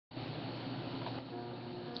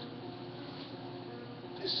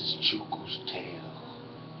This is Chukwu's tale.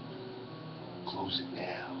 Close it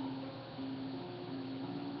now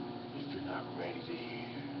if you're not ready to hear.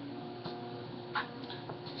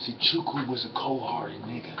 See, Chukwu was a cold-hearted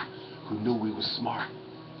nigga who knew he was smart.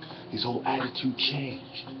 His whole attitude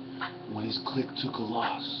changed when his clique took a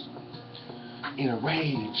loss. In a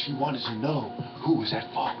rage, he wanted to know who was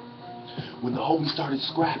at fault. When the homies started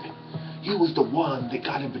scrapping, he was the one that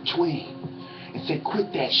got in between and said,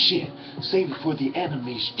 "Quit that shit, save it for the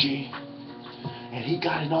enemies, G." And he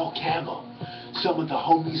got in all camo, some of the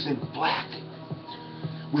homies in black.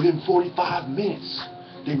 Within 45 minutes,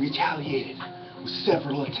 they retaliated with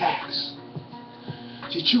several attacks.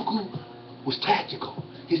 See, Chukwu was tactical.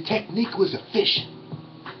 His technique was efficient.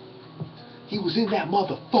 He was in that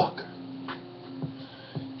motherfucker,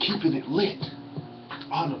 keeping it lit,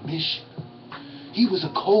 on a mission. He was a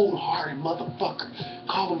cold-hearted motherfucker,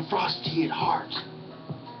 call him Frosty at heart.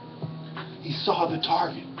 He saw the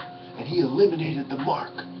target, and he eliminated the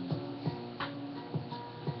mark.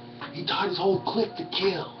 He taught his whole clique to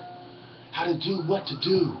kill, how to do what to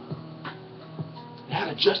do, and how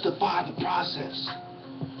to justify the process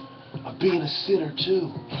of being a sinner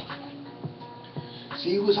too.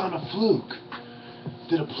 See, he was on a fluke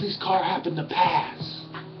that a police car happened to pass.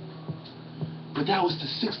 But that was the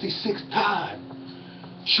 66th time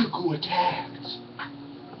Chukwu attacked.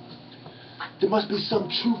 There must be some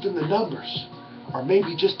truth in the numbers, or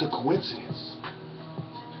maybe just a coincidence.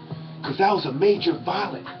 Because that was a major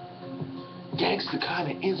violent, gangster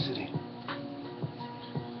kind of incident.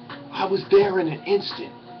 I was there in an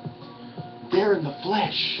instant, there in the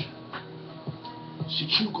flesh. See,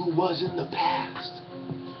 Chukwu was in the past,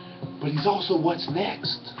 but he's also what's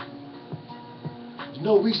next. There's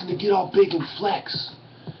no reason to get all big and flex.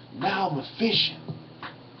 Now I'm efficient.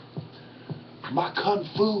 My kung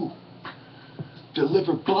fu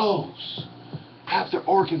deliver blows, have their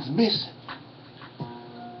organs missing.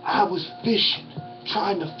 I was fishing,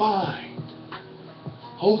 trying to find,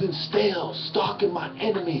 holding stale, stalking my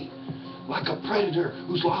enemy like a predator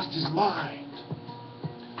who's lost his mind.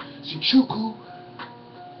 See, Chukwu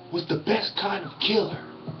was the best kind of killer.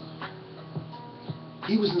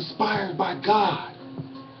 He was inspired by God.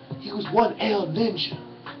 He was one L ninja.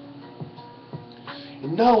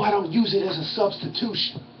 And no, I don't use it as a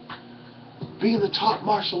substitution. Being the top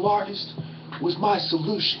martial artist was my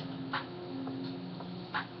solution.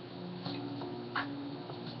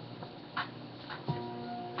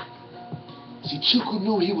 See, Chukwu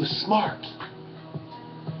knew he was smart,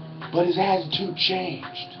 but his attitude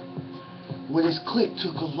changed when his clique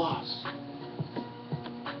took a loss.